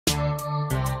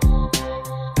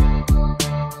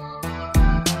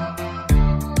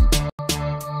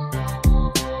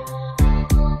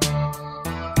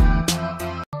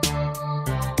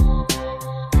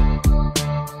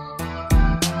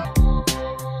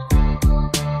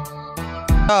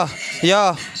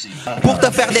Yo, pour te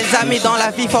faire des amis dans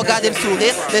la vie, faut garder le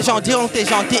sourire. Les gens diront que t'es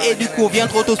gentil et du coup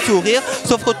viendront te sourire.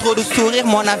 Sauf que trop de sourire,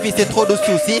 mon avis c'est trop de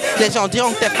soucis. Les gens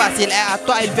diront que t'es facile et à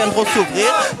toi ils viendront s'ouvrir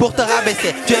pour te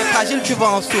rabaisser. Tu es fragile, tu vas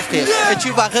en souffrir. Et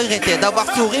tu vas regretter d'avoir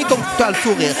souri comme toi le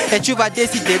sourire. Et tu vas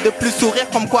décider de plus sourire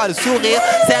comme quoi le sourire.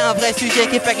 C'est un vrai sujet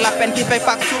qui fait que la peine qui fait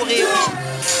pas que sourire.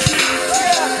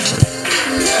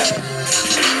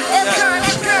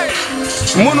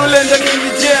 Munu leen da ngeen di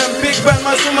jéem Big Bang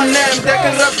ma suma neem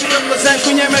dekkal rap ci represent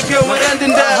ku ñeme géew ma rendi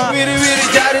ndaam wiiri wiiri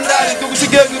jaari ndaali dugg si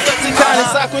géew gi fekk si kaani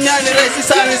saaku ñaani rey si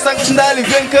saani sang si ndaali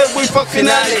vainqueur buy foog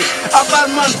finale à part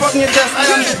man foog ñu des I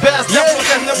am the best lépp ko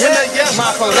def ñëpp ne yes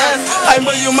maa ko res ay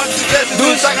mbër yu mag si des du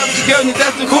sagam si géew ñu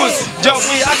des di xuus job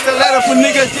buy accéléré pour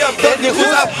nigga yëpp doot ni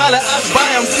xuus ab xale ak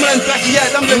baayam fu mu leen fekk yaay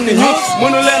dam leen ni ñuus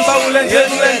munu leen bawu leen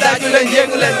yéegu leen daaju leen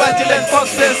yéegu leen bàcc leen foog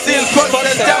seen style foog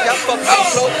seen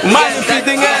jàpp the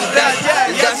end that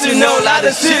yes you know lot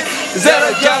of shit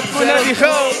zero job for the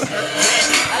hoe.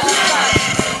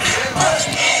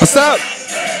 What's up?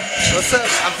 What's up?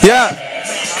 Yeah.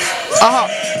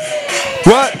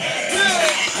 What?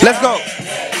 Let's go.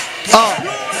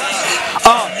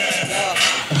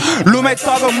 Lu may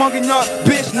tooga moo ngi ñor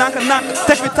bitch nanka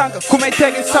teg fi tànk ku may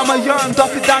tegi sama yoon dox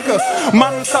fi dànk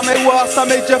man samay wax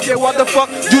samay jëf ye what the fuck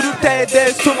juru tey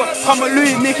dee suba xama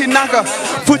luy niki nanka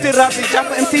futi rap yi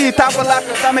jàpp MC yi tabalaak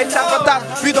damay tabatak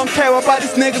we don't care about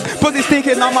these niggas pussies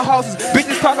thinking on my houses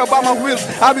bitches talk about my wheels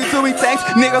I be doing things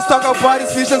niggas talk about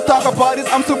this visions talk about this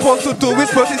I'm supposed to do it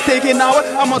pussies thinking now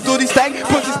I'ma do this thing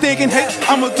pussies thinking hate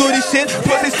I'ma do this shit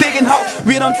pussies thinking how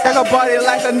we don't talk about it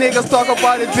like the niggas talk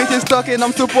about it bitches talking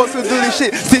I'm supposed to do this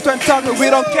shit. See, when talking, we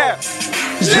don't care.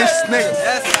 This nigga.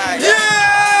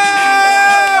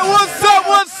 Yeah! What's up?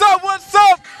 What's up? What's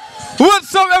up?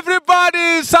 What's up,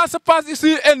 everybody? Ça se passe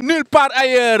ici et nulle part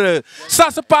ailleurs.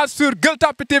 Ça se passe sur Gueule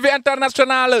Tapée TV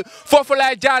International. Foofu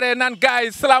lay jaaree naan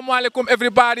guys salaamaaleykum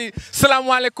everybody.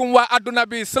 Salaamaaleykum waa adduna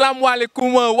bi.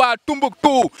 Salaamaaleykum waa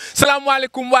Tombouctou.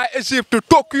 Salaamaaleykum waa Égypte,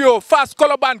 Tokyo, Fass,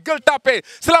 Colobane, Gueule Tapée.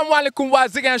 Salaamaaleykum waa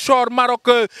Ziguinchor, Maroc,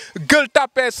 Gueule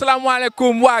Tapée.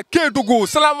 Salaamaaleykum waa Kédougou.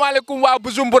 Salaamaaleykum waa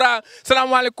Bujumbura.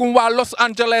 Salaamaaleykum waa Los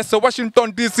Angeles,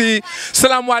 Washington DC.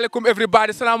 Salaamaaleykum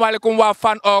everybody. Salaamaaleykum waa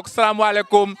Fan Ok.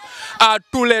 Salaamaaleykum à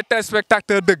tous les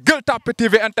téléspectateurs de Gueule Tapée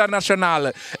TV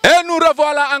International. Et nous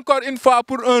revoilà encore une fois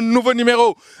pour un nouveau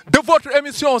numéro de votre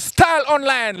émission Style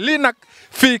Online. Lii nag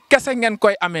fii kese ngeen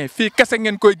koy amee fii kese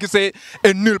ngeen koy gisee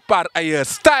et nulle part ailleurs.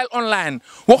 Style Online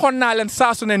waxoon naa leen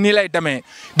saa su ne nii lay demee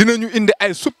dinañu indi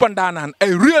ay suppa ndaanaan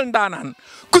ay real ndaanaan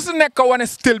ku si nekk wane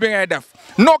style bi ngay def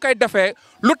noo koy defee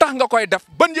lu tax nga koy def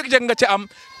ban yëg-yëg nga ci am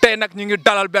tey nag ñu ngi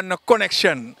dalal benn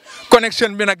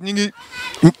connexion bi nag ñu ngi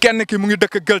kenn ki mu ngi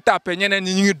dëkk Gueule Tapée ñeneen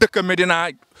ñi ñu ngi dëkk Médina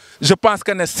je pense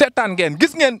que ne seetaan ngeen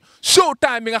gis ngeen show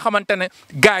time bi nga xamante ne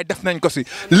gars yi def nañ ko si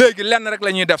léegi lenn rek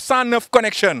la ñuy def 109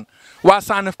 connexion waa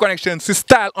 109 connexion si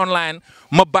Style Online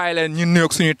ma bàyyi leen ñu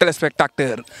nuyoog suñuy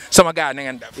téléspectateur sama gars na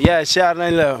ngeen def. yeah siyaar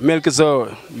nañ la Melki Sow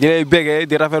di lay bégee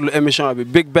di rafetlu émission bi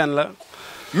Big Ben la.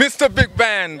 Mr Big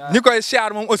Ben ñu koy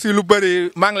siyaar moom aussi lu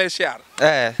bëri maa ngi lay siyaar.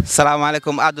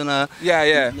 salaamaaleykum àdduna.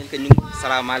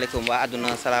 salaamaaleykum waa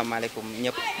àdduna salaamaaleykum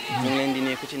ñëpp. ñu ngi leen di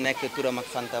nuyu ku ci nekk turam ak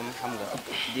santam xam nga.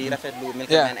 di rafetlu Milk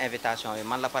Man invitation yi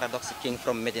man la Paradox King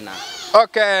from Medina.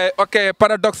 ok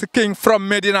Paradox King from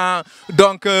Medina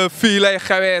donc fii lay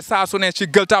xewee saa su ne ci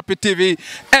Gueule Tapée TV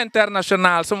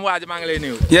International sama waa ji maa ngi lay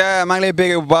nuyu. maa ngi lay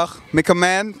béggee bu baax Milk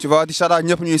Man tu vois di shout out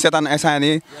ñëpp ñuy seetaan instant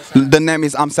yi the name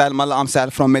is Amsal man la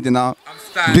Amsal from Medina.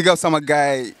 big up sama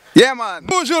gars. Yeah man.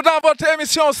 Toujours dans votre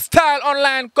émission Style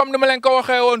Online comme ni ma leen ko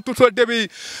waxee woon tout au début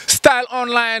Style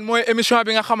Online mooy émission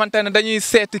bi nga xamante ne dañuy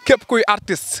seeti képp kuy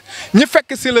artiste ñi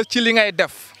fekk si la ci li ngay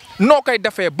def noo koy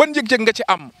defee ban yëg-yëg nga ci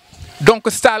am donc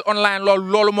Style Online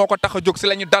loolu moo ko tax a jóg si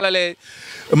la ñu dalalee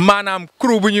maanaam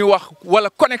crew bu ñuy wax wala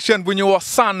connexion bu ñuy wax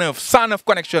 109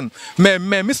 connexion mais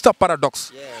Mr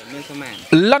Paradox.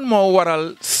 lan moo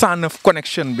waral 109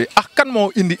 connexion bi ak kan moo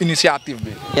indi initiative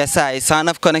bi. yes ay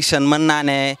 109 connexion mën naa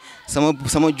ne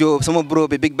sama bro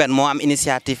bi Big Ben moo am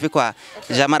initiative bi quoi.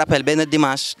 je me rappelle benn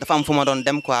dimanche dafa am fu ma doon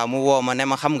dem quoi mu woo ma ne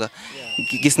ma xam nga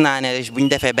gis naa ne bu ñu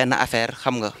defee benn affaire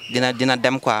xam nga dina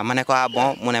dem quoi ma ne ko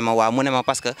bon mu ne ma waaw mu ne ma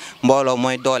parce que mbooloo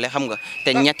mooy doole xam nga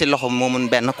te ñetti loxo moo mun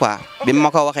benn quoi bi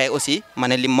ma ko waxee aussi ma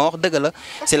ne li ma wax dëgg la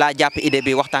si laa jàpp idée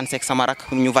bi waxtaan seeg sama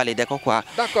rak ñu valider ko quoi.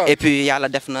 et puis yàlla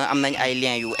def na am nañ ay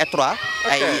liens yu étroits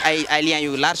ay liens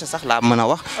yu large sax laa mën a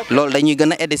wax loolu dañuy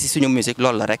gën a aider si suñu musique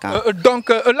loolu la rek donc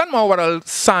lan moo waral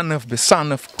 109 bi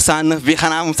 109 bi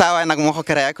xanaa saa waay nag moo ko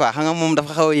créé quoi xam nga moom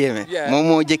dafa xaw a yéeme moom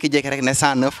moo jékki-jékki rek ne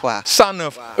 109 quoi.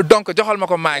 109 donc joxal ma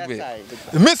ko mic bi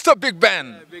Mr Big Ben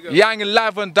yaa ngi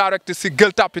live and direct si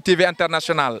Gueule Tapée TV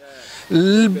International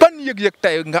ban yëg-yëg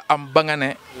tey nga am ba nga ne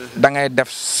da ngay def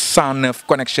 109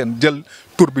 connexion jël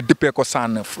tur bi dippee ko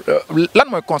 109 lan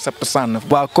mooy concept 109.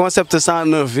 waaw concept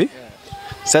 109 bi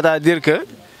c'est-à-dire que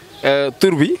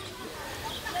tur bi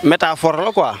métaphore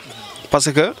la quoi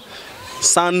parce que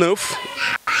 109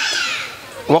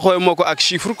 waxooy moo ko ak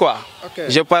chiffre quoi.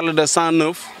 Je parle de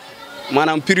 109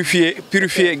 maanaam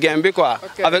purifier game bi quoi.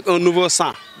 Avec un nouveau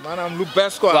sang. maanaam lu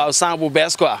bees quoi. waaw sang bu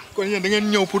bees quoi. kon yéen da ngeen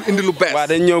ñëw pour indi lu bees. waaw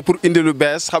dañ ñëw pour indi lu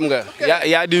bees xam nga.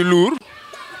 yaa di lourd.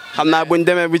 xam naa buñ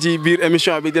demee bi ci biir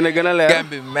émission bi dina gën a leer.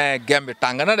 game bi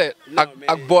tàng na de.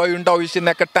 ak booy yu ndaw yi si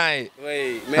nekk temps yi.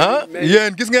 ah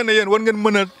yéen gis ngeen ne yéen war ngeen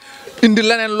mën a indi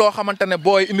leneen loo xamante ne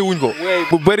booy indi wuñ ko.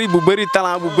 bu bëri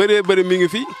talent bu bëree bëri mi ngi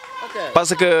fi.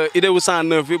 parce que idée wu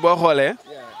 109 bi boo xoolee.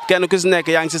 kenn ku si nekk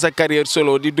yaa ngi si sa carrière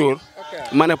solo di dóor.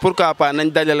 ma ne pourquoi pas nañ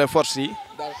dajale force yi.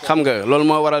 xam nga loolu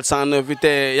moo waral 109 bi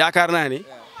te yaakaar naa ni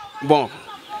bon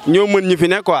ñoo mën ñi fi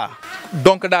ne quoi.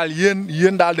 donc daal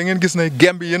yéen daal da ngeen gis ne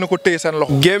game bi yéen a ko téye seen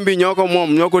loxo. game bi ñoo ko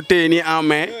moom ñoo ko téye nii en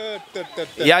main.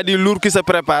 y a du lourd qui se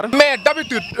prépare. mais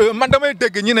d'habitude man damay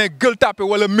dégg ñu ne Gueule Tapée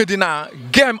wala Médina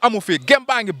game amu fi game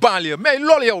baa ngi banlieue mais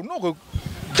loolu yow noo ko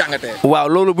jàngatee. waaw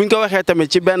loolu buñ ko waxee tamit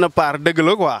ci benn part dëgg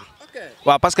la quoi.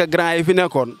 waaw parce que grand yi fi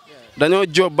nekkoon dañoo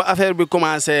job ba affaire bi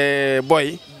commencé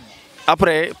boy.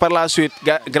 Après par la suite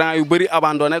grand yu bëri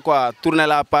abandonné quoi tourner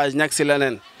la page ñàkk si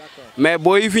leneen. mais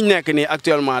booy yi fi nekk nii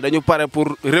actuellement dañu pare pour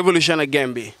révolutionner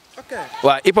game bi.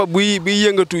 waaw hip hop bi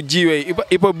yëngatu jiwee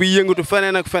hip hop bi yëngatu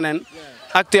feneen ak feneen.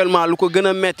 actuellement lu ko gën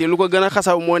a metti lu ko gën a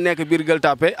xasaw moo nekk biir Gueule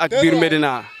Tapée ak biir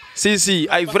Médina. si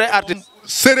ay vrai artistes.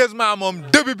 sérieusement moom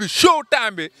début bi show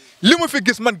time bi li ma fi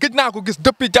gis man gëj naa ko gis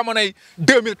depuis jamonoy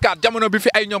 2004 jamono bi fi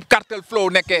ay ñoom Cartel Flow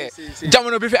nekkee.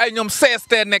 jamono bi fi ay ñoom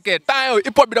CST nekkee temps yooyu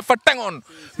hip hop bi dafa tengoon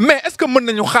mais est-ce que mën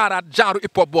nañu xaaraat genre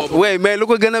hip hop boobu. oui mais lu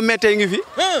ko gën a méttee ngi fi.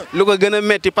 lu ko gën a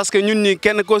métti parce que ñun ñi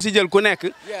kenn koo si jël ku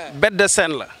nekk. bête de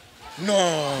scène la.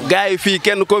 non gars yi fii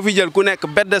kenn koo fi jël ku nekk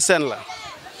bête de scène la.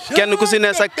 kenn ku si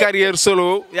ne sa carrière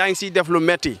solo yaa ngi siy def lu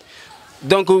métti.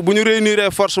 donc bu ñu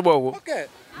réunir force boobu.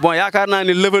 bon yaakaar naa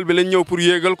ni level bi lañ ñëw pour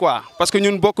yéegal quoi parce que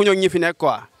ñun bokkuñoo ak ñi fi nekk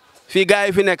quoi fii gars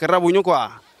yi fi nekk rabuñu quoi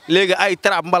léegi ay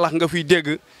trap mbalax nga fiy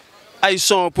dégg ay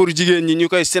son pour jigéen ñi ñu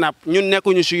koy sinap ñun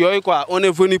nekkuñu si yooyu quoi on est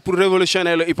venu pour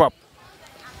révolutionner le hip hop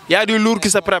y a du lourd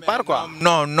qui se prépare quoi.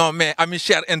 non mais ami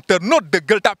cher internaute de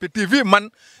Gueule Tapée TV man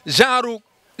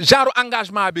genre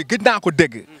engagement bi gëj naa ko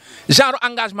dégg genre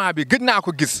engagement bi gëj naa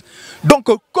ko gis donc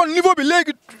kon niveau bi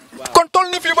léegi. kon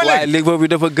toll na fii ba léegi. waaye niveau bi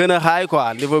dafa gën a high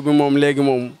quoi niveau bi moom léegi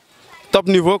moom top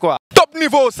niveau quoi. top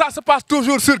niveau ça se passe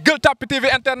toujours sur Gueule Tapée TV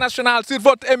International sur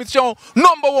votre émission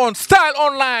number one Style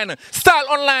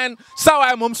Online saa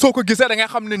waay moom soo ko gisee da nga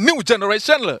xam ne new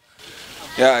generation la.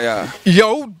 yaa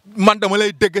yow man dama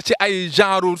lay dégg ci ay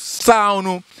genre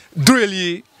sound drill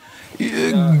yi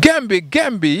game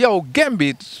bi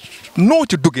noo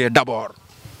ci duggee d'abord.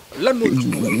 lan moo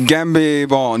ci game bi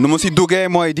bon nu ma si duggee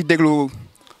mooy di déglu.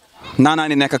 naanaa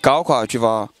ni nekk kaw quoi tu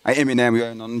vois ay Eminem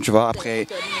yooyu noonu tu vois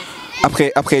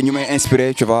après ñu may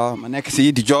inspiré tu vois ma nekk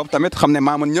si di job tamit xam ne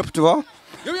maa mën ñëpp tu vois.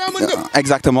 yow yaa mën ñëpp.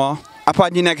 exactement à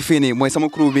part ñi nekk fii nii mooy sama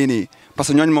crew bii nii parce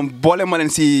que ñooñu moom boole ma leen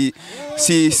si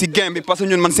game bi parce que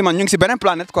ñun man ñu ngi si beneen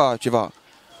planète quoi tu vois.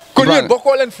 kon yéen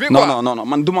bokkoo leen fii quoi non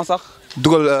man du ma sax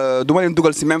dugal du ma leen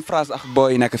dugal si même phrase ak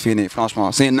booy nekk fii nii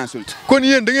franchement c'est une insulte. kon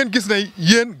yéen da ngeen gis ne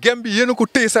yéen game bi yéen a ko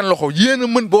téye seen loxo yéen a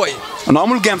mën booy. non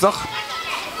amul game sax.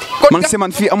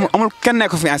 man fii amul kenn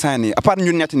nekk fi instant nii à part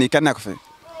ñun ñett nii kenn nekk fi.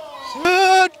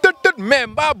 tët mais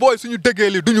mbaa booy suñu déggee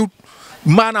li duñu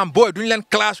maanaam booy duñu leen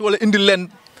clash wala indil leen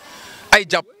ay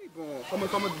jàpp. xam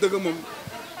nga dëgg moom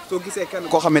soo gisee kenn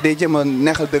koo xam ne day jéem a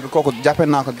neexal dëgg kooku jàppee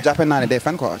naa ne day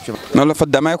fen quoi. noonu la fa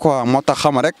demee quoi moo tax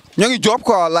xam rek. ñoo ngi job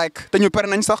quoi like te ñu pare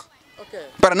nañ sax.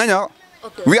 pare nañ ah.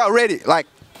 we are ready like.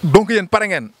 donc yéen pare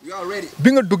ngeen.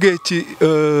 bi nga duggee ci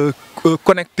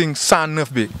connecting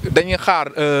 109 bi dañuy xaar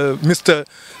Mr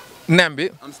Nem bi.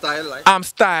 am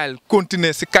style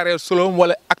continuer si carrière solo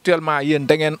wala actuellement yéen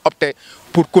da ngeen opté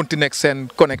pour continuer ak seen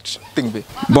connecting bi.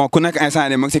 bon ku nekk instant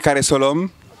yii mu ngi si carrière solo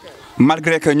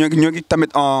malgré que ñoo ngi tamit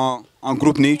en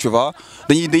groupe nii tu vois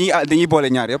dañuy boole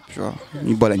ñaar yëpp tu vois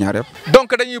dañuy boole ñaar yëpp.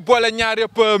 donc dañuy boole ñaar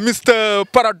yëpp Mr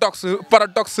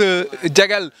Paradoxe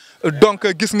Jegel donc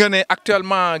gis nga ne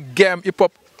actuellement game hip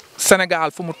hop Sénégal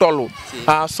fu mu toll.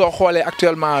 soo xoolee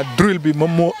actuellement drill bi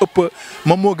moom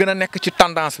moo gën a nekk ci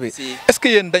tendance bi. est-ce que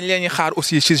yéen dañ leen xaar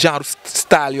aussi ci genre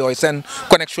style yooyu seen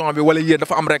connexion bi wala yéen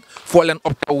dafa am rek foo leen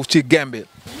opté wu ci game bi.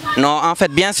 non en fait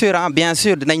bien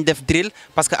sûr dinañ def drill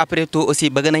parce que après tout aussi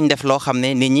bëgg nañ def loo xam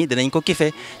ne nit ñi dinañ ko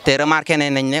kiffer te remarqué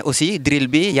nañ ne aussi drill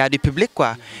bi y a du public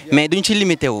quoi mais duñ ci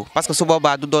limité wu parce que su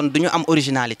boobaa duñu am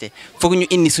originalité foog ñu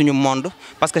indi suñu monde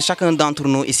parce que chacun d'entre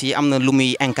nous ici am na lu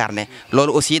muy incarné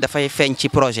loolu aussi dafay feeñ ci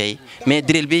projet yi mais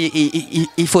drill bi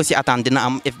il faut s'y attendre dina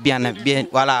am bien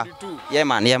voilà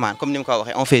yeemaan comme ni mu ko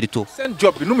waxee on fait du tout. seen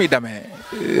job bi nu muy demee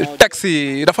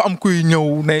taxi dafa am kuy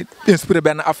ñëw ne inspiré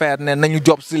benn affaire ne nañu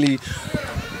job si lii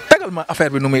tegal ma affaire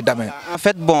bi nu muy demee. en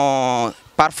fait bon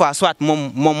parfois soit moom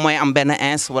mooy am benn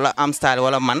ins wala am style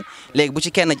wala man léegi bu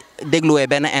ci kenn dégluwee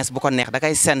benn ins bu ko neex da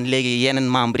koy seen léegi yeneen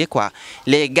membres yi quoi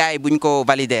léegi gars yi bu ñu ko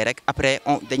valider rek après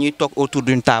dañuy toog autour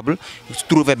d'une table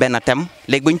trouver benn thème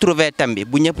léegi bu ñu trouver thème bi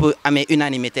bu ñëpp amee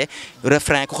unanimité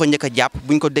refrain ku ko njëkk a jàpp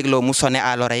bu ñu ko dégloo mu sonné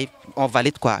à l'oreille on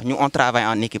valide quoi ñu on travaille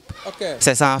en équipe.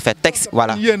 C'est ça en fait texte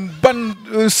voilà. yéen ban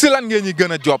si lan ngeen ñi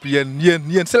gën a job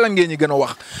yéen si lan ngeen ñi gën a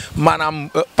wax maanaam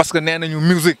parce que nee nañu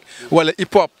musique wala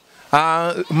hip hop.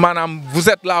 maanaam vous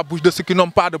êtes la bouche de ceux qui n'ont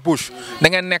pas de bouche da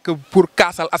ngeen nekk pour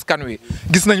kaasal askan wi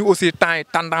gis nañu aussi temps yi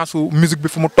tendance su musique bi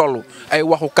fu mu toll ay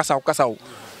waxu kasaw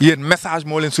yéen message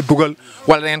moo leen si dugal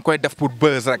wala da ngeen koy def pour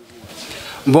buzz rek.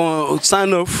 bon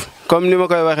 109 comme ni ma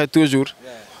koy waxee toujours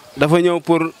dafa ñëw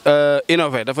pour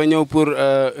innover dafa ñëw pour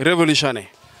révolutionner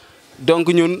donc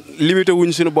ñun limité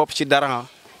wuñ suñu bopp ci dara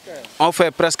on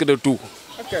fait presque de tout.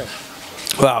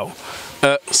 waaw.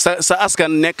 sa askan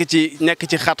nekk ci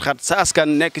xat-xat sa askan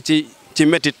nekk ci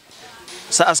métit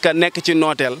sa askan nekk ci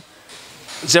nooteel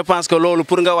je pense que loolu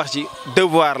pour nga wax ci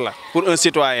devoir la pour un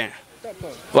citoyen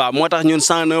waaw moo tax ñun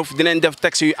 109 dinañ def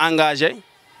texte yu engagé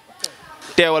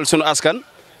teewal suñu askan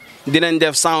dinañ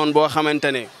def sound boo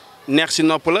xamante ne neex ci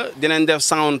nopp la dinañ def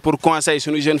sound pour conseil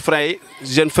suñu jeunes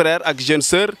frères ak jeunes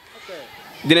sœurs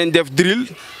dinañ def drill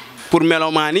pour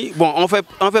mélomanie bon on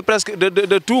fait presque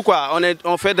de tout quoi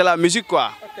on fait de la musique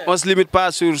quoi. On se limite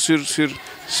pas sur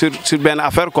benn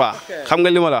affaire quoi. xam nga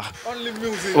li ma la wax. only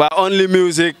music. waaw only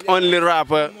music only rap.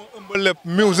 lépp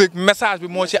musique message bi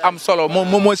moo ci am solo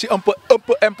moo ci un peu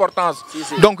importance.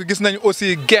 donc gis nañu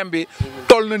aussi game bi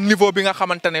toll na niveau bi nga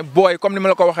xamante ne booy comme ni ma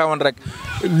la ko waxee woon rek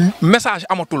message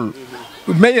amatul.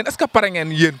 mais yéen est-ce que pare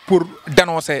ngeen yéen pour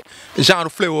dénoncer genre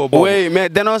fléau boobu. oui mais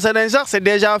dénoncer nañ sax c'est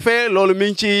déjà fait loolu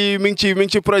mi ngi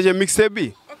ci projet mixtape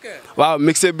bi. waaw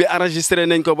mixtape bi enregistré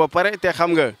nañ ko ba pare te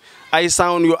xam nga ay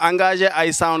sound yu engagé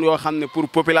ay sound yoo xam ne pour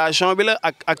population bi la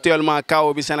ak actuellement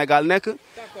kaw bi Sénégal nekk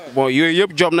bon yooyu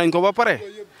yëpp job nañ ko ba pare.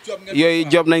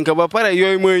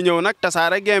 yooyu mooy ñëw nag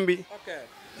tasaare game bi.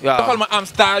 waaw joxal ma am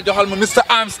style joxal ma Mr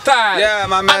Am Style. Yeah,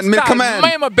 my man, Milk Man.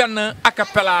 may ma benn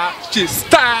acapella ci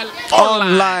style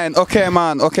Online. Okay,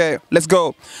 man. Okay, let's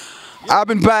go. I've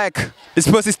been back. This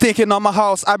pussy's thinking on my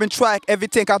house. I've been track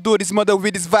everything I do. This mother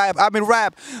with this vibe. I've been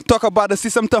rap. Talk about the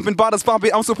system thumping, bottles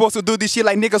pumping. I'm supposed to do this shit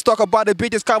like niggas talk about the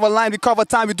bitches. Cover line, we cover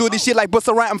time. We do this shit like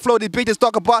Busta Rhymes. I'm flow these bitches.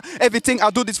 Talk about everything. I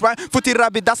do this right. Footy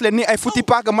rabbit, that's le ni ay footy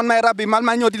paka. Man may rabbi, man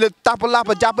may ñoo di le tap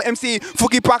lapa jàpp MC.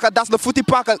 Fukki paka, that's le footy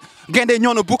paka. Gende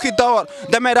ñoo na bukki dawar.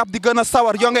 Damay rap di gën a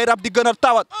sawar. Yoo ngay rap di gën a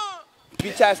tawat.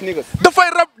 Bitch ass niggas. dafay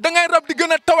rap da ngay rap di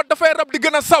gën a tawat dafay rap di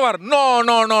gën a sawar non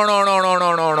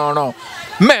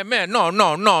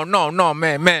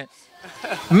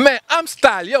mais am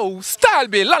style yow style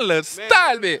bi lan la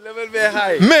style bi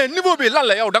mais niveau bi lan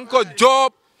la yow da nga ko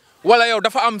job wala yow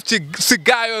dafa am ci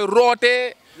gars yooyu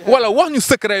roote wala wax ñu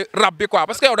secret rap bi quoi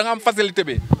parce que yow da nga am facilité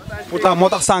bi. pourtant moo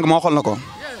tax sànq ma waxoon na ko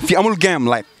fii amul game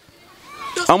like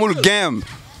amul game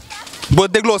boo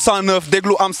dégloo 109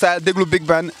 déglu am style déglu Big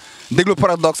Ben déglu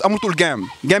Paradoxe amutul game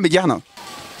bi jeex na.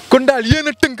 kon daal yéen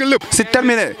a tënk lépp. c'est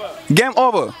terminé game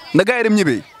over na gars yi dem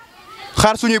ñibbi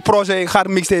xaar suñuy projet yi xaar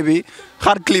mixé bi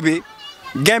xaar clip bi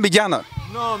game bi jeex na.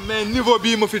 non mais niveau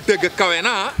bii ma fi tëgg kawe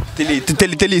na te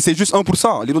lii c'est juste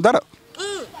 1%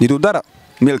 lii du dara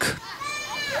milk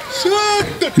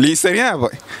lii c'est rien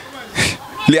boy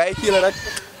lii ay kii la rek.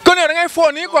 kon yow da ngay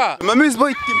foo nii quoi. ma mis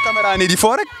booy tim caméra nii di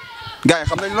foo rek gars yi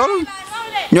xam nañ loolu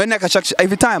ñooy nekk chaque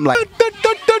every time like.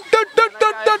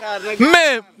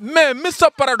 mais Mr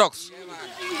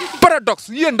Paradoxe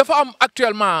yéen dafa am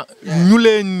actuellement ñu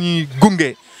leen ñi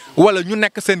gunge wala ñu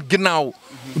nekk seen ginnaaw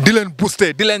di leen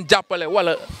booster di leen jàppale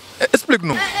wala explique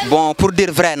nous. bon pour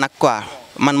dire vrai nag quoi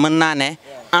man mën naa ne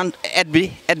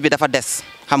aide bi dafa des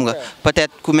xam nga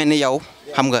peut-être ku mel ni yow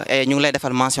xam nga ñu ngi lay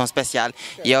defal mention spéciale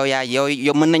yow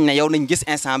mën nañ ne yow nañ gis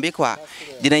instant bi quoi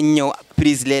dinañ ñëw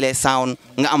prise léeg-léeg sound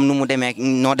nga am nu mu demee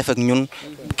noo def ak ñun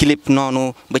clip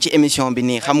noonu ba ci émission bi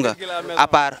nii xam nga à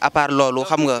part loolu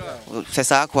xam nga c'est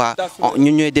ça quoi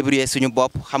ñun ñooy débrouiller suñu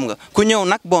bopp xam nga ku ñëw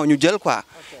nag bon ñu jël quoi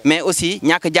mais aussi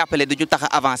ñàkk jàppale du ñu tax a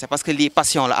avancer parce que lii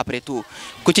passion la après tout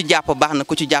ku ci jàpp baax na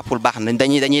ku ci jàppul baax na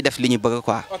dañuy def li ñu bëgg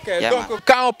quoi. ok donc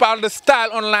quand on parle de style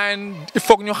online il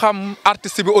faut que ñu xam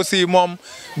artiste bi aussi moom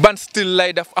ban style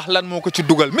lay def ak lan moo ko ci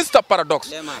dugal Mr Paradox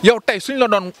yow tey suñ la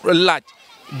doon laaj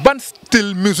ban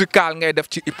style musical ngay def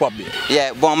ci hip hop bi.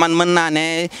 bon man mën naa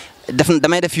ne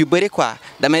damay def yu bëri quoi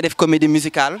damay def comédie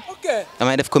musicale.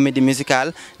 damay def comédie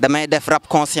musicale damay def rap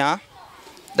conscient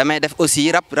damay def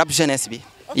aussi rap jeunesse bi.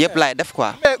 yëpp laay def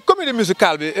quoi. mais comédie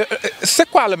musicale bi c'est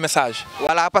quoi le message.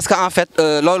 voilà parce que en fait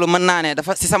loolu mën naa ne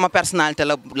dafa si sama personnalité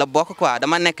la bokk quoi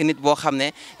dama nekk nit boo xam ne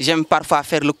j'aime parfois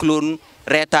faire le clown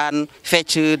reetaan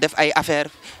fecc def ay affaires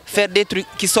faire des trucs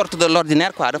qui sortent de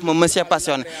l'ordinaire quoi daf ma monsieur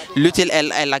passionné l'utile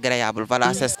et l'agréable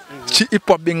voilà c'est. ci hip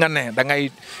hop bi nga ne da ngay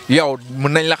yow mën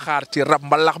nañ la xaar ci rap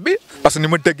mbalax bi parce que ni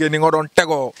ma déggee ni nga doon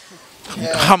tegoo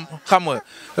xam nga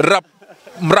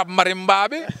rap marimba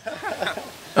bi.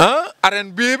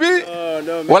 arène bii bi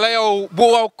wala yow bu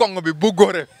waw kong bi bu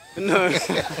góore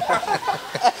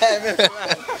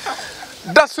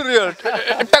that's real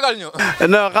tegal ñu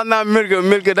non xam naa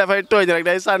milk dafay tooñ rek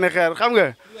day sànni xeer xam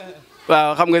nga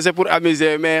waaw xam nga c'est pour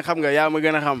amuser mais xam nga yaa ma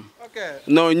gën a xam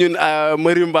non ñun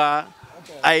marimba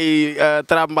ay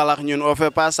trap mbalax ñun on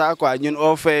fait pas ça quoi ñun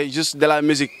on fait juste de la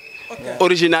musique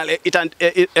originale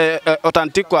et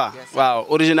authentique quoi waaw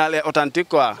originale et authentique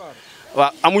quoi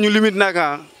waaw amuñu limite nag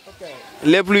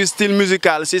les plus style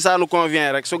musical si ça nous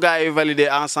convient rek su gars yi validé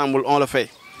ensemble on le fait.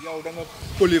 yow da nga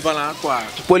polyvalent quoi.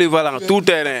 polyvalent tout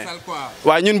terrain.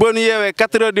 waaw ñun boo ñu yeewee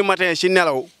 4 heures du matin ci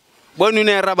nelaw boo ñu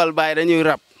nee rabal baay dañuy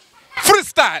rap.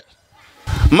 freestyle.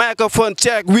 microphone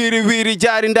check wiiri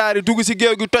jaari ndaari dugg si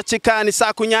géew gi toj ci kaani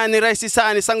saaku ñaani rey si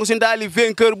saani sangu si ndaali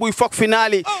vainqueur buy fok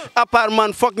finali à part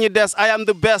man fok ñi des I am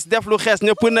the best def lu xees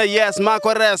ñëpp na yees maa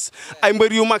ko rees ay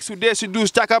mbër yu mag su dee si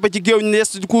douze càkkaaba ci géew ñi des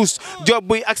si kuus job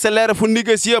buy accéléré fu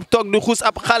niggas yëpp toog di xuus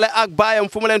ab xale ak baayam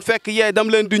fu ma leen fekk yee dam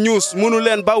leen di ñuus munu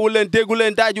leen bawu leen déggu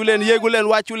leen daaju leen yéegu leen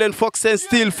wàccu leen fok seen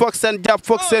style fok seen jàpp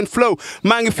fok seen flow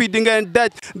maa ngi fii di ngeen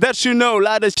daj that you know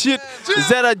la de shit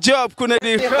zero job ku ne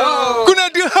di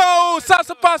Oh, ça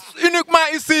se passe uniquement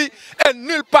ici et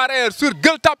nulle part ailleurs sur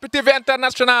Gueule Tapée TV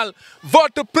International,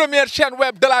 votre première chaîne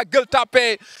web de la Gueule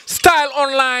Tapée. Style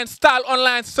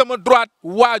online sama droite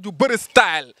waaju bëri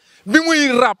style bi muy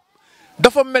rap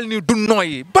dafa mel ni du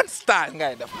noyyi ban style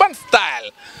ngay def ban style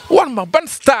wan ma ban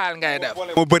style ngay def.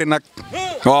 moo bëri nag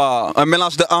waaw un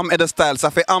mélange de âme et de style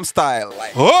ça fait âme style.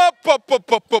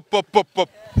 hop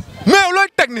mais looy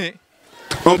teg nii.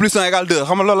 1 plus 1 égale 2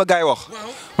 xam nga loolu la gars yi wax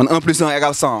man 1 plus 1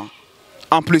 égale 100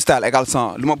 1 plus style égale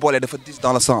 100 li ma boolee dafa 10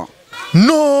 dans le 100.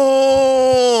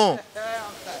 non.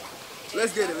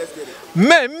 let's get it.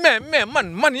 mais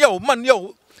man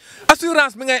yow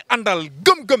assurance bi ngay àndal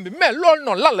gëm-gëm bi mais loolu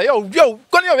noonu lan la yow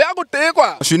kon yow yaa ko téye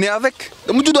quoi. je suis né avec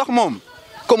dama judd ak moom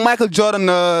comme Michael Jordan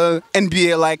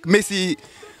NBA like Messi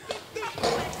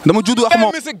dama judd ak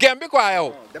moom. Messi game bi quoi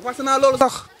yow. dépassé naa loolu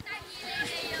sax.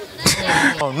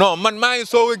 non man maa ngi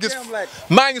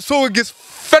soog a gis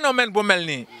phénomène bu mel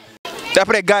nii. te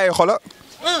après gars yi xoola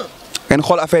ngeen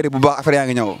xool affaire yi bu baax affaire yaa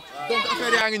ngi ñëw. donc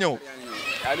affaire yaa ngi ñëw.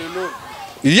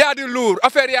 yaa di lourd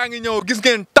affaire yaa ngi ñëw gis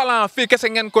ngeen talent fii kese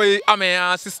ngeen koy amee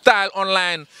si style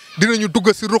online dinañu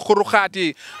dugg si ruq-ruqaat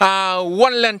yi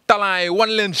wan leen talent yi wan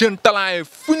leen jeune talent yi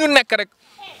fu ñu nekk rek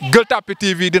Gueule Tapée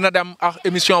TV dina dem ak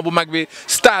émission bu mag bi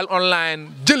style online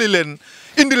jëli leen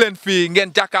indi leen fii ngeen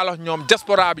jàkkaarloo ñoom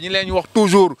diaspora bi ñu leen wax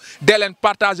toujours dee leen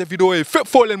partager vidéo yi fépp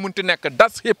foo leen munti nekk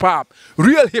das hip hop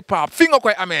real hip hop fii nga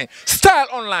koy amee style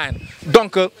online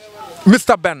donc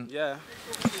Mr Ben.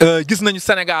 gis nañu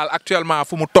Sénégal actuellement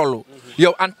fu mu toll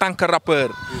yow en tant que rappeur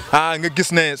nga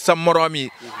gis ne sa moroom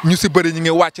yi ñu si bëri ñu ngi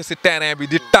wàcc si terrain bi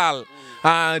di taal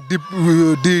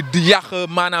di yàq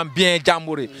maanaam bien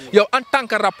jàmbur yi yow en tant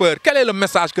que rappeur quel est le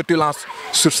message que tu lances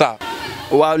sur ça.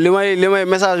 waaw li may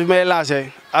message bi may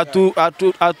lancé à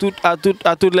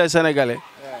tous les Sénégalais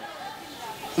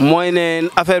mooy ne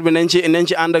affaire bi nañ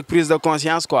ci ànd ak prise de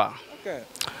conscience quoi.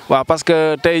 waaw parce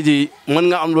que tey jii mën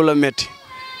nga am lu la métti.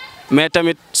 mais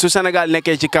tamit su Sénégal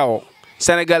nekkee ci kaw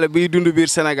Sénégalais biy dund biir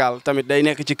Sénégal tamit day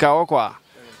nekk ci kaw quoi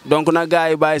donc nag gars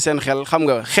yi bàyyi seen xel xam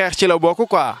nga xeex ci la bokk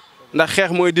quoi ndax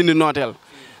xeex mooy dindi nooteel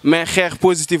mais xeex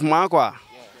positivement quoi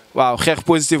waaw xeex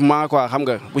positivement quoi xam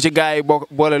nga bu ci gars yi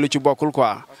boole lu ci bokkul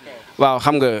quoi waaw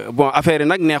xam nga bon affaire yi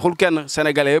nag neexul kenn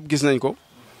Sénégalais yëpp gis nañ ko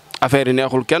affaire yi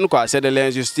neexul kenn quoi c'est de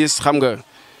l'injustice xam nga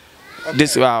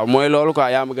waaw mooy loolu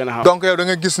quoi yaa ma gën a xam. donc yow da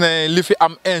nga gis ne li fi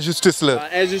am injustice la.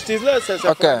 injustice la c'est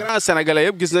flagrant sénégalais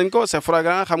yëpp gis nañ ko c'est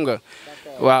flagrant xam nga.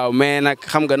 waaw mais nag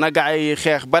xam nga na gars yi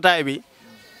xeex bataille bi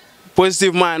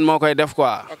positivement moo koy def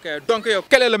quoi. ok donc yow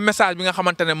quel est le message bi nga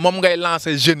xamante ne moom ngay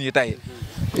lancer jeunes yi tey.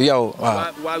 yow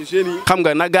waaw jeunes yi. xam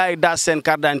nga na gars yi daas seen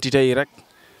carte d'identité yi rek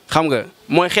xam nga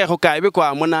mooy xeexukaay bi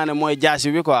quoi mën naa ne mooy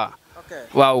jaasi bi quoi.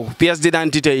 waaw pièce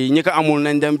d'identité yi ñi ko amul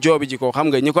nañ dem joobi ji ko xam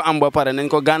nga ñi ko am ba pare nañ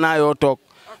ko gànnaayoo toog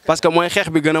parce que mooy xeex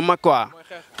bi gën a mag quoi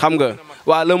xam nga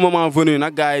waaw le moment venu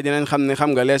nag gars yi dinañ xam ne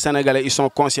xam nga les sénégalais ils sont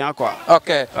conscients quoi. ok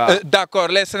d'accord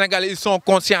les sénégalais ils sont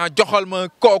conscients joxal ma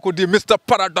kooku di Mr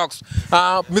Paradox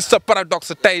Mr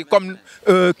Paradox tey comme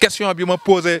question bi ma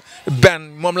posé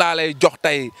benn moom laa lay jox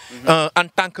tey en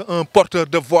tant que un porteur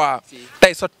de voix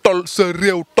tey sa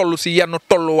réew toll si yenn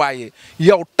tolluwaay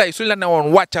yow tey suñ la ne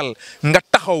woon wàccal nga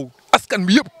taxaw askan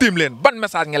bi yëpp tiim leen ban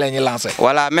message nga leen di lancer.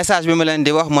 voilà message bi ma leen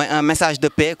di wax mooy un message de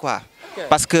paix quoi.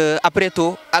 parce que après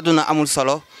tout àdduna amul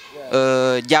solo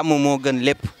jàmm moo gën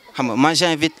lépp xam nga man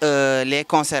j'invite les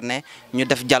concernés ñu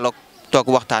def dialogue toog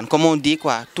waxtaan comme on dit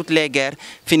quoi toutes les guerres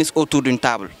finissent autour d'une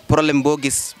table problème boo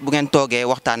gis bu ngeen toogee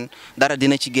waxtaan dara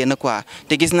dina ci génn quoi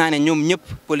te gis naa ne ñoom ñëpp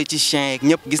politiciens yeeg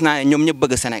ñëpp gis naa ne ñoom ñëpp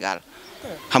bëgg Sénégal.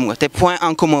 xam nga te point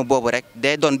en commun boobu rek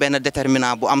day doon benn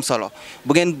déterminant bu am solo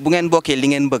bu ngeen bokkee li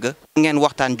ngeen bëgg ngeen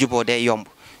waxtaan juboo day yomb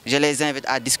je les invite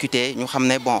à discuter ñu xam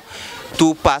ne bon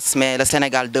tout passe mais le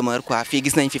Sénégal demeure quoi fii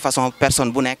gis nañ fi façon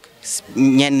personne bu nekk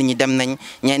ñenn ñi dem nañ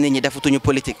ñenn ñi defatuñu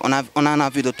politique on en a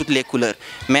vu de toutes les couleurs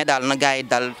mais daal na gars yi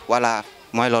dal voilà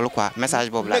mooy loolu quoi message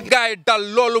boobu laa gis. gars yi dal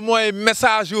loolu mooy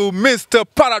message yu Mr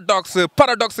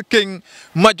Paradox King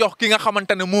ma jox ki nga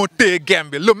xamante ne moo téye game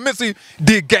bi le Messi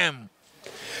du game.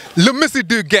 le Messi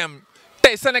du game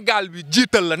tey Sénégal bi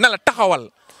jiital la ne la taxawal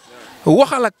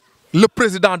waxal ak le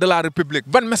président de la République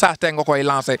ban message tey nga koy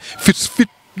lancer fit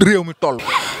réew mi toll.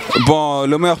 bon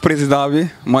le meilleur président bi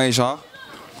mooy genre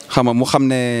xam nga mu xam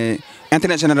ne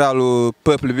intérêt général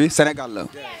peuple bi Sénégal la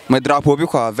mooy drapeau bi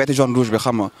quoi vert jaune rouge bi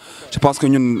xam nga je pense que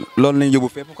ñun loolu la ñu yóbbu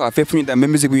fépp quoi fépp fu ñu dem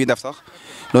même musique bi ñuy def sax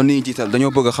loolu la ñuy jiital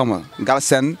dañoo bëgg xam nga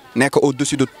Galsen nekk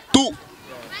au-dessus de tout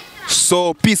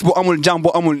so peace bu amul jàmm bu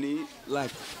amul nii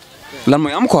lan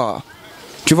mooy am quoi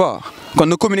tu vois kon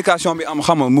na communication bi am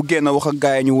xam nga mu génn wax ak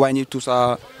gars yi ñu wàññi tout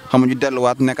ça xam nga ñu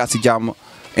delluwaat nekkaat si jàmm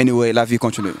anyway la vie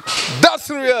continue. that's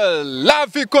real la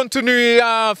vie continue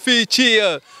fii ci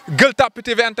Gueule Tapée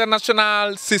TV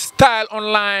International si Style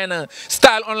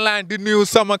Online di nuyu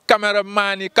sama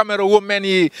caméraman yi caméra woman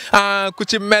yi ku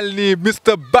ci mel ni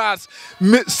Mr Bass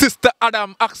Sister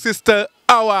Adam ak Sister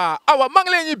Awa maa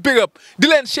ngi leen ñuy big up di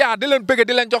leen share di leen bëgg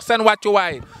di leen jox seen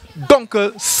wàccuwaay donc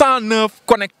 109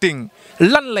 connecting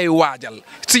lan lay waajal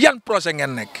si yan projet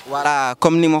ngeen nekk. voilà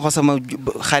comme ni ma ko sama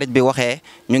xarit bi waxee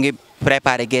ñu ngi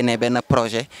préparer génne benn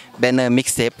projet benn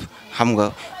mixtape xam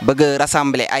nga bëgg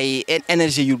rassembler ay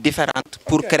énergie yu différentes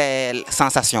pour créer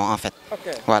sensation en fait.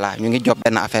 voilà ñu ngi job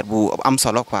benn affaire bu am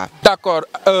solo quoi. d'accord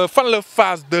fan la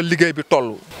phase de liggéey bi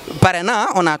toll. pare na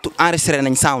on a tout enregistré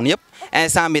nañ sound yëpp.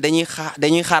 instant bi dañuy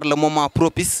xaar le moment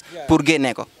propice pour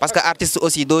génne ko parce que artiste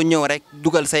aussi doo ñëw rek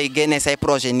dugal génne say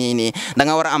projet nii da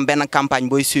nga war a am benn campagne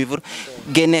booy suivre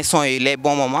génne son yi les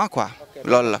bons moments quoi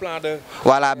loolu la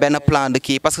voilà benn plan de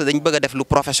kii parce que dañ bëgg a def lu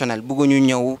professionnel bëgguñu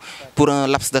ñëw pour un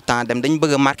laps de temps dem dañ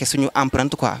bëgg a marquer suñu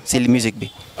empreinte quoi si musique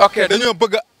bi. ok dañoo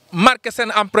bëgg a marquer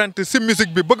seen empreinte si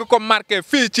musique bi bëgg ko marquer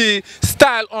fii ci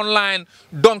Style Online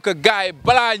donc gars yi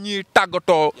balaa ñuy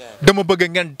tàggatoo dama bëgg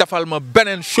ngeen defal ma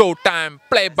beneen show time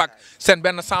playback seen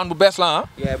benn sound bu bees la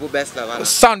bu bees la voilà.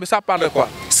 sound bi ça parle de quoi.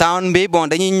 sound bi bon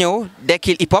dañuy ñëw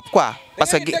dekkil hip hop quoi.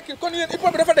 parce que kon yéen hip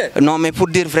hop dafa dee. non mais pour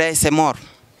dire vrai c'est mort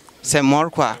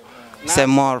quoi c'est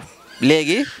mort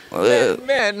léegi.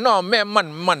 mais non mais man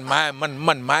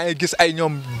maa ngi gis ay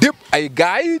ñoom Dip ay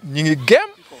gars yi ñu ngi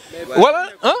game. wala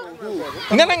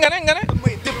nga ne.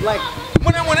 mu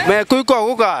ne. mais kuy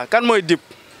kooku quoi kan mooy Dip.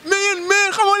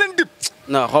 mais xamoo leen Dip.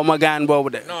 non xaw ma gaan boobu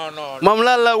de. non moom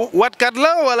lan la watkat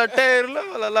la wala tailleur la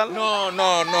wala lan.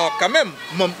 non quand même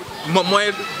moom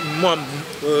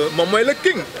mooy le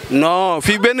king. non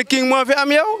fii benn king moo fi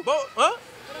am yow.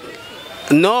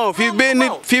 non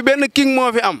fii benn king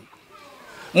moo fi am.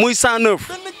 muy 109.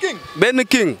 benn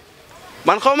king.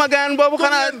 man xaw ma gaan boobu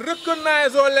xanaa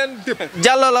recognize oo leen Dip.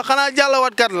 Jallo la xanaa Jallo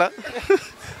watkat la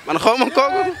man xaw ma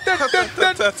kooku.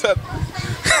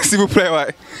 s'il vous plaît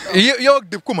waay. yow ak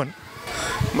Dip ku man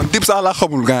Dip sax laa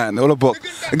xamul gaan wala boog.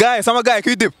 gars yi sama gars yi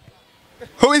kuy Dip.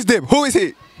 who is Dip who is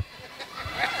he.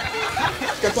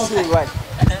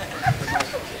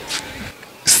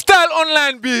 Style Online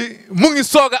online bi mu ngi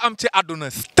soog a am ci àdduna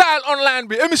style online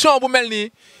bi émission bu mel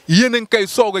nii yéen a ngi koy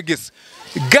soog a gis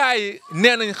gars yi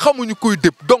nee nañ xamuñu kuy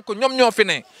dip donc ñoom ñoo fi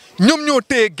ne ñoom ñoo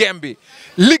téye game bi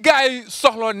li gars yi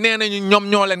soxla nee nañu ñoom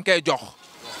ñoo leen koy jox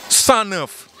 109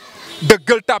 de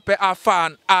Gueule Tapée à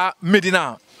Fann à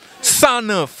Médina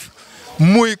 109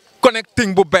 muy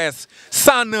connecting bu bees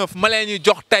 109 ma leen ñuy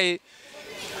jox tey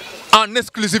en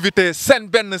exclusivité seen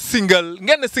benn single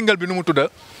ngeen single bi nu mu tudda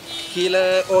kii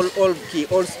la old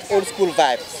school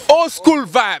vibes. old school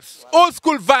vibes old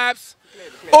school vibes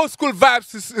old school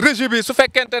vibes régie bi su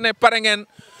fekkente ne pare ngeen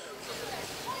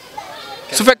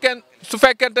su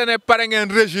fekkente ne pare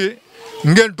ngeen régie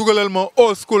ngeen dugalal ma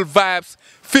old school vibes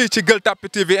fii ci Gueule Tapée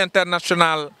TV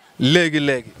International léegi.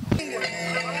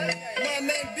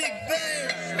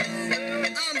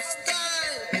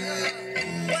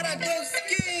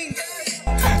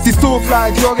 Si suuf laa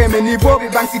jóge mais niveau bi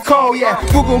bang si kaw yeah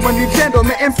bëgguma Nintendo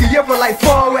mais MC yëpp lay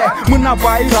foowee mën naa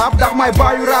bàyyi rap ndax may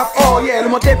bàyyi rap oh yeah lu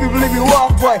ma teppi bi bi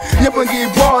wax boy ñëpp a ngi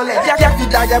boole yak di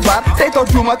daaja baat tey toog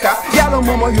juma kat yàlla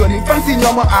moo ma yónni fan si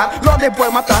ñoo ma aar loo de boy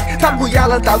ma tax tal bu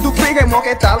yàlla taal du frige moo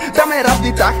koy taal damay rap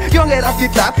di taak yoo ngay rap di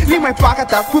taak li may paaka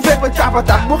taak bu bépp caapa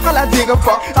taak bu xalaat di nga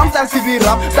foog am style si biir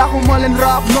rap daxu ma leen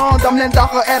rap non dam leen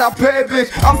dax RAP bitch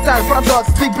am style paradox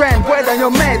big brand boy dañoo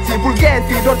metti bul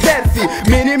geeti doo tersi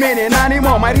mini nani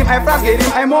mo my rim ay phrase ge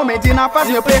rim ay moment in a fast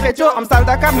me play cho am sal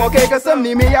Dakar mo ke gasam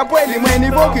ni me ya boy li me ni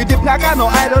bo ki dip ngaka no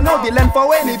I don't know the land for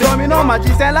when ni domino ma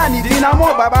ci sen la ni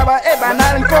dinamo baba e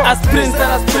banal ko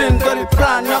asprin dori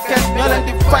plan ñoket ñoo leen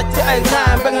di fàcc ay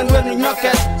ram ba ngeen wër ni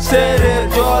ñoket séeréer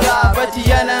joola ba ci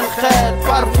yeneen xeet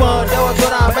parfum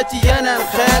déodorant ba ci yeneen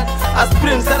xeet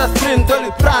asprin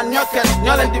dori plan ñoket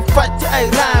ñoo leen di fàcc ay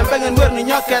ram ba ngeen wër ni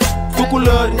ñoket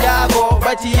tukulóor njaago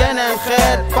ba ci yeneen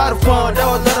xeet parfum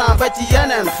déodorant ba ci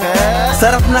yeneen xeet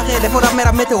saraf naxee defo rap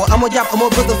merab météo amo jàpp amo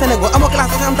bëgg Sénégal amo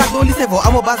classe am tak doo lycée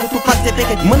amo base tout part te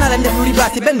peke mën naa leen def lu riba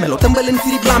ci benn melo tëmbaleen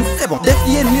siri blanc c'est bon def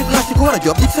ci yéen minute blanche ci ku war a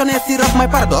job dictionnaire si rap may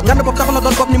paradoxe nganda bopp taxala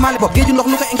doon bopp ni maali bopp géeju ndox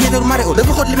lu ko inquiété lu maré o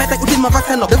dafa xoot li may teg utile ma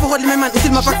vaccin nopp dafa xoot li may man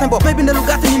utile ma vaccin bopp may binda lu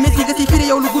gàtt ni messi nga si firi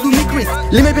yow lu gudd ni Chris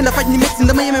li may binda faj ni médecine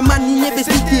dama yeme man ñi ñebe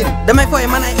si tiin damay fooye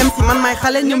man ay MC man may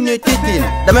xale ñoom ñooy téetiin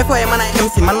damay fooye man ay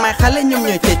MC man may xale ñoom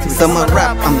ñooy téetiin sama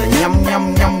rap am na ñam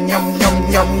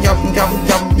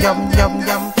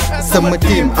sama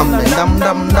team am na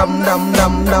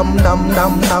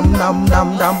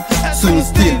ndam suñu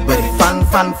style bari fan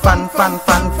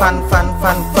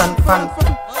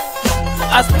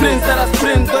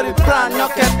asprin dori plan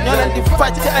ñoket ñoo leen di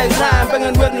fàcc ci ay ram ba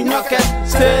ngeen wër ni ñoket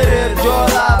séeréer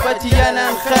joola ba ci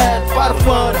yeneen xeet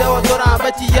parfum déodorant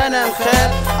ba ci yeneen xeet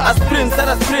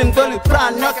asprin dori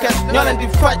plan ñoket ñoo leen di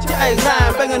fàcc ci ay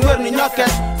ram ba ngeen wër ni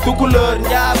ñoket tukulóor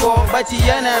njaago ba ci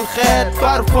yeneen xeet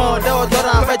parfum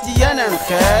déodorant ba ci yeneen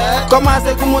xeet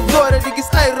commencé gu ma doore di gis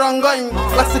ay rongoñ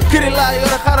la sa këri laa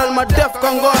yore xaral ma def ko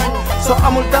ngooñ soo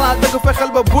amul talent dëgg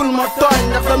fexel ba bul ma tooñ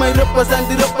ndax damay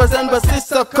représente ba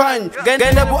sa koñ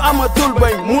gaynde bu amatul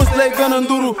bañ muus lay gën a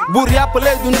nduru buur yàpp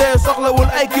lay dundee soxlawul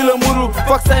ay kilo mburu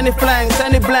foog seeni flang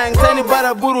seeni blank seeni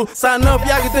bara buru 109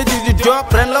 yaa ngi tëji di job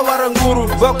ren la war a nguru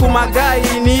bokkuma gaay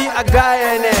yi nii ak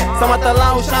gaayee ne sama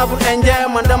talent wu chanvre indien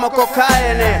man dama ko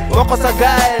kaaye ne bokko sa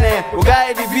gaaye ne bu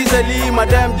gaay di visa lii ma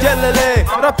dem jëlale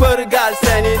rappeur gaal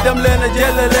seeni dem leen a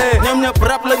jëlale ñoom ñëpp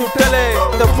rap lañu tëlee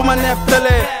te fu ma neef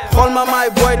tëlee xool ma maay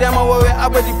booy dema woowee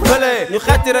abadi pëlee ñu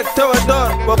xetti rek tëwa door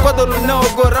ba kodalu néew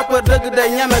góor rappeur dëgg day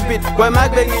ñame bit booy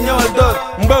maag bee ngi ñëwal door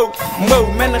mbaw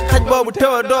mel ni xaj boobu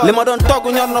tëwa door li ma doon togg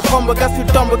ñor na xomb gas fi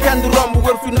tomb kenn du romb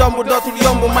wër fi ndomb dootul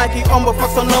yomb maay ki omb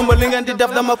foog sa nomb li ngeen di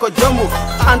def dama ko jomb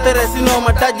entré sinon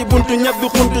ma dajji buntu ñëpp du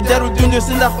xuntu jarul junj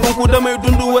si ndax unku damay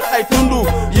dund wër ay tundu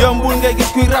yombul ngay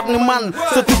gis kuy rap ni man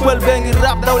sa tuppal bee ngi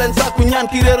rap daw leen sàkku ñaan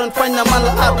ki réeroon fañ na man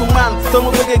la aatu man soo ma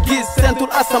bëggee gis seentul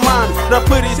asamaan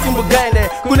rappeur yi simbu gaynde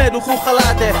ku ne du xu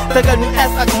xalaate tegal ñu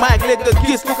es ak mic léegi nga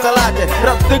gis ku xalaate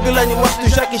rap dëgg lañu waxtu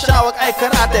Jackie Chan ak ay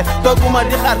karaté togguma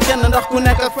di xaar kenn ndax ku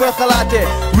nekk ak fooy xalaate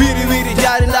wiiri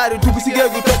jaari ndaari dugg si géej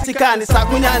gi toj si kaani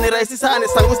sàkku ñaani rey si saani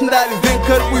sangu si ndaali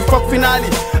vainqueur buy foog finali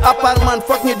à part man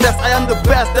foog ñu des I am the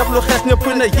best def lu xees ñëpp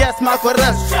ne yes maa ko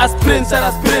res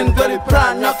asprin doli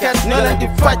pran ñoket ñoo leen di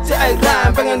faj ci ay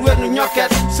ram ba ngeen wër ni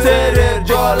ñoket séeréer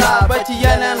joola ba ci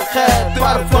yeneen xeet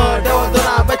parfum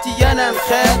déodorant ba ci yeneen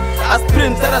xeet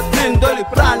asprin doli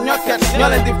pran ñoket ñoo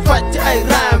leen di faj ci ay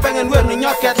ram ba ngeen wër ni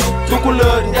ñoket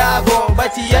tukulóor njaago ba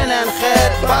ci yeneen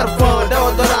xeet parfum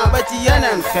déodorant ba ci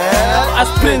yeneen xeet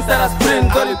asprin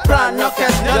doli pran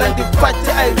ñoket ñoo leen di faj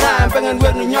ci ay ram ba ngeen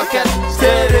wër ni ñoket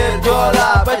séeréer joola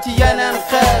ba ci yeneen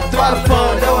xeet parfum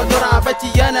déodorant ba ci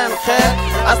yeneen xeet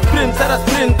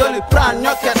asprin doli pran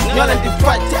ñoket ñoo leen di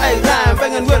faj ci ay ram ba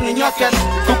ngeen wër wër ni ñokket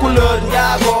tukulóor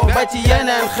njaago ba ci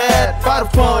yeneen xeet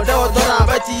parfum déodorant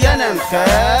ba ci yeneen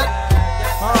xeet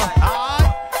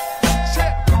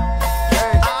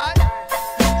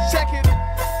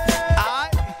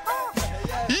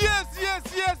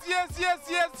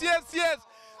Yes.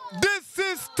 This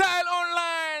is Style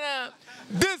Online.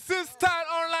 This is Style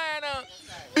Online.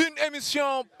 Une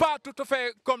émission pas tout à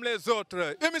fait comme les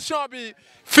autres. Émission bi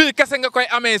fii kese nga koy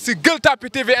amee si Gueule Tapée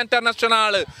TV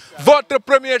International, votre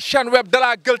première chaîne web de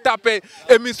la Gueule Tapée.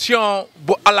 Émission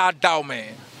bu ala dawme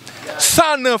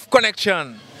 109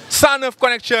 Connexion. 109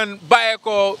 Connexion bàyyee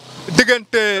ko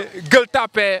diggante Gueule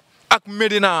Tapée ak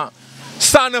Médina.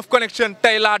 109 Connexion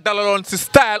tey laa dalaloon si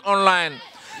Style Online.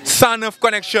 109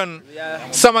 Connexion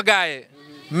sama gaay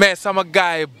mais sama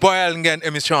gaay boyal ngeen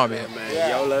émission bi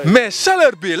mais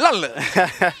chaleur bi lan la.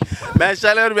 mais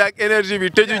chaleur bi ak énergie bi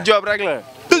tëju job rek la.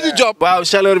 tëju job waaw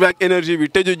chaleur bi ak énergie bi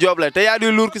tëju job la te y a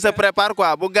du lourd qui se prépare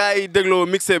quoi bu gars yi dégloo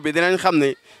mixé bi dinañ xam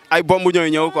ne ay bomb ñooy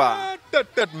ñëw quoi.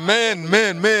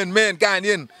 men gaan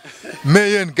yéen mais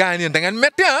yéen gaan yéen da ngeen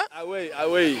métti ah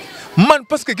oui man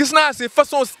parce que gis naa si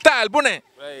façon style bu ne.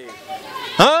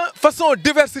 façon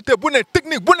diversité bu ne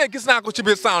technique bu ne gis naa ko ci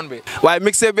biir sound bi. waaye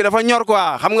mixé bi dafa ñor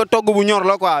quoi xam nga togg bu ñor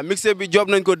la quoi mixé bi job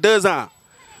nañ ko 2 ans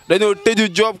dañoo tëju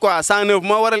job quoi 109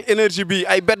 moo waral énergie bi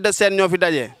ay bête de scène ñoo fi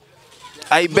daje.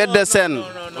 ay bête de scène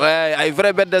waaye ay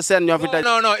vrai bête de scène ñoo fi daje.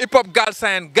 non hip hop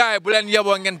Galsen gars yi bu leen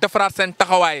yeboo ngeen defaraat seen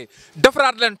taxawaay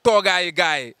defaraat leen toogaay yi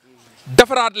gars yi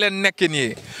defaraat leen nekkin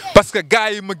yi parce que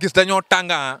gars yi ma gis dañoo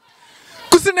tànga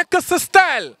ku si nekk sa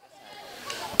style.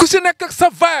 ku si nekk ak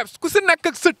sa vibes ku si nekk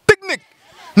ak sa technique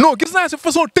non gis naa si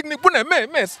façon technique bu ne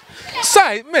mais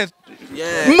saay mais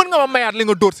mën nga ma mayaat li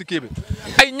nga dóor si kii bi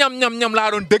ay ñam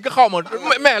laa doon dégg xaw ma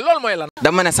mais loolu mooy lan.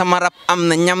 dama ne sama rap am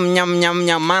na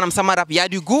ñam maanaam sama rap y a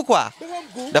du goût quoi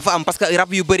dafa am parce que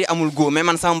rap yu bëri amul goût mais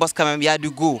man sama boss quand même y a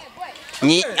du goût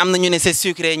ñii am na ñu ne c'est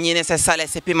sucré ñii ne c'est salé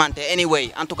c'est pimenté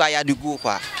anyway en tout cas y a du goût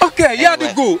quoi. ok y a du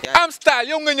goût am style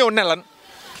yow nga ñëw ne lan.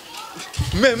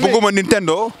 mais bëgguma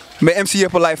Nintendo mais MC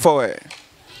yëpp laay foowee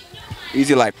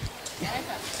easy life.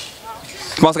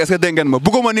 je pense que est-ce que dégg ngeen ma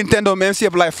bëgguma Nintendo mais MC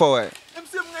yëpp laay foowee.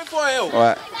 MC yëpp ngay foowee yow.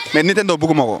 waaw mais Nintendo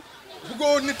bëgguma ko.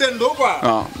 bëggoo Nintendo quoi.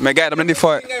 non mais gars yi dama leen di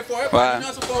foowee. waaw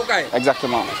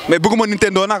exactement. mais bëgguma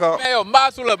Nintendo naka. mais yow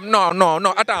mbaasu la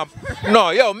non attends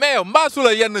non yow mais yow mbaasu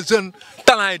la yenn jeune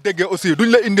talent yi déggee aussi duñ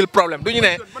la indil problème duñu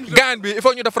ne gaan bi il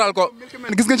faut ñu defaral ko.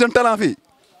 gis nga jeune talent fii.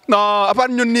 non à part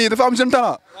ñun nii dafa am jeune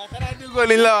talent.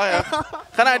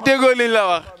 xanaa déggoo liñ la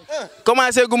wax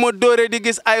commencé gu ma dóore di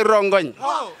gis ay rongoñ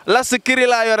las kiri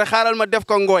laa yore xaaral ma def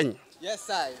ko ngooñ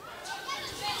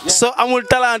soo amul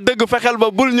talent dëgg fexeel ba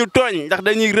bul ñu tooñ ndax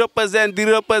dañuy représente di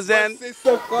représente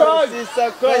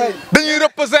dañuy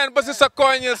représente ba si sa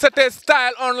koñ c'était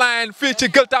Style Online fii ci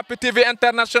Gueule Tapée TV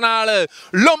International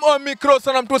l'homme au micro se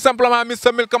nomme tout simplement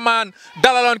Mr Milkman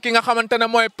dalaloon ki nga xamante ne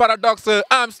mooy Paradoxe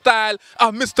Am Style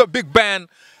ak Mr Big Ben.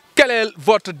 Quel est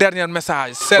votre dernier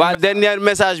message. waaw dernier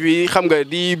message bi xam nga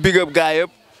di big up gars yëpp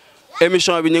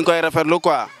émission bi ñu ngi koy rafetlu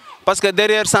quoi parce que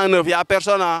derrière 109 y a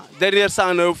personne derrière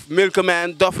 109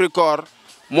 Milkman Dof Record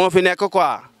moo fi nekk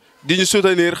quoi di ñu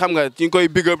soutenir xam nga ñu ngi koy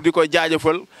big up di ko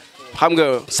jaajëfal xam nga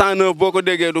 109 boo ko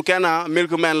déggee du kenn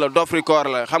Milkman la Dof Record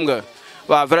la xam nga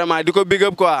waaw vraiment di ko big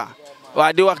up quoi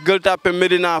waaw di wax Gueule Tapée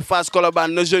Médina Fass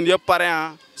Colobane na jeunes yëpp pare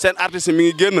seen artiste mi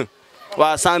ngi génn.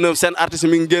 waaw 109 seen artiste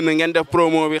mi ngi génn ngeen def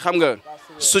promo bi xam nga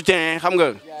soutien xam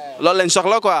nga loolu lañ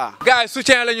soxla quoi. gars yi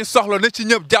soutien la ñu soxla na ci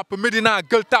ñëpp jàpp Médina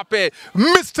Gueule Tapée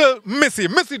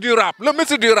Messi du rap le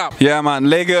Messi du rap. yeah man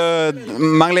léegi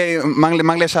maa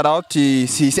ngi lay shout out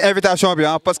si invitation bi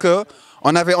parce que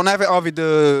on avait envie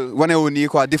de wane wu nii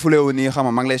quoi défouler wu nii xam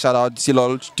nga maa ngi lay shout out si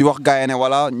loolu di wax gars yi ne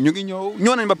voilà ñu ngi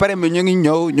ñëw nañ ba pare mais ñu ngi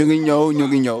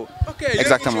ñëw. ok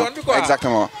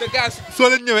exactement te gars soo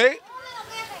leen ñëwee.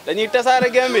 dañuy tasaare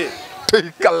game bi. tey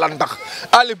kàlla ndax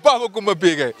Ali Baba Goumba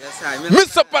Bigué.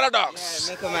 Mr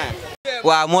Paradoxe.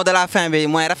 waaw mot de la fin bi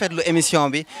mooy rafetlu émission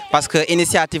bi parce que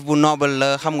initiative bu noble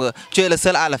la xam nga tu es le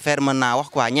seul à le faire mën naa wax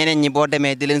quoi ñeneen ñi boo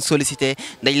demee di leen solliciter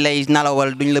dañ lay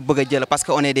nalawal duñ la bëgg a jël parce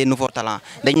que on est des nouveaux talents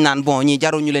dañ naan bon ñi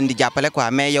jarul ñu leen di jàppale quoi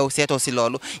mais yow seetoo si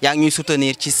loolu yaa ngi ñuy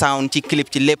soutenir ci sound ci clip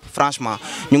ci lépp franchement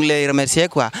ñu ngi lay remercier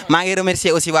quoi maa ngi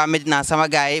remercier aussi waa Médina sama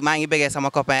gars yi maa ngi bëggee sama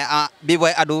copain bi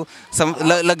boy Adou sama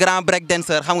le grand break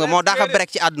dancer xam nga moo daax a break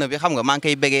ci àdduna bi xam nga maa ngi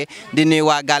koy bëggee di nuyu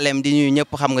waa Gallem di nuyu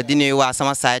ñëpp xam nga di nuyu waa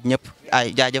sama side ñëpp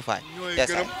ay jaajëf waay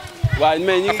waaw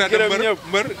mais ñi ngi gërëm ñëpp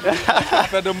mbër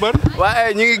affaire de mbër.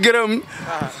 waaye ñi ngi gërëm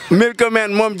Milk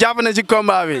Man moom jàpp na ci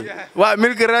combat bi waaw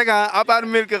Milk rek à part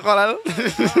Milk xolal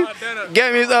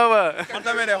game is over.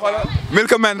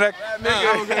 Milk Man rek.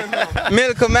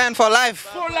 Milk Man for life.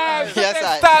 Yes,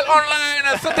 I. Style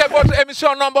Online c'était votre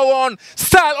émission number one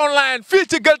Style Online fii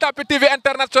ci Gueule Tapée TV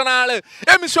International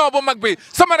émission bu mag bi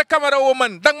sama rek caméra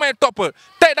woman danga may topp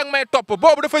tey danga may topp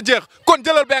boobu dafa jeex kon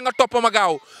jëlal bee nga topp ma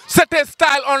gaaw c'était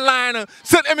Style Online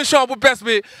seen émission bu bees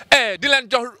bi di leen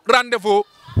jox rendez-vous.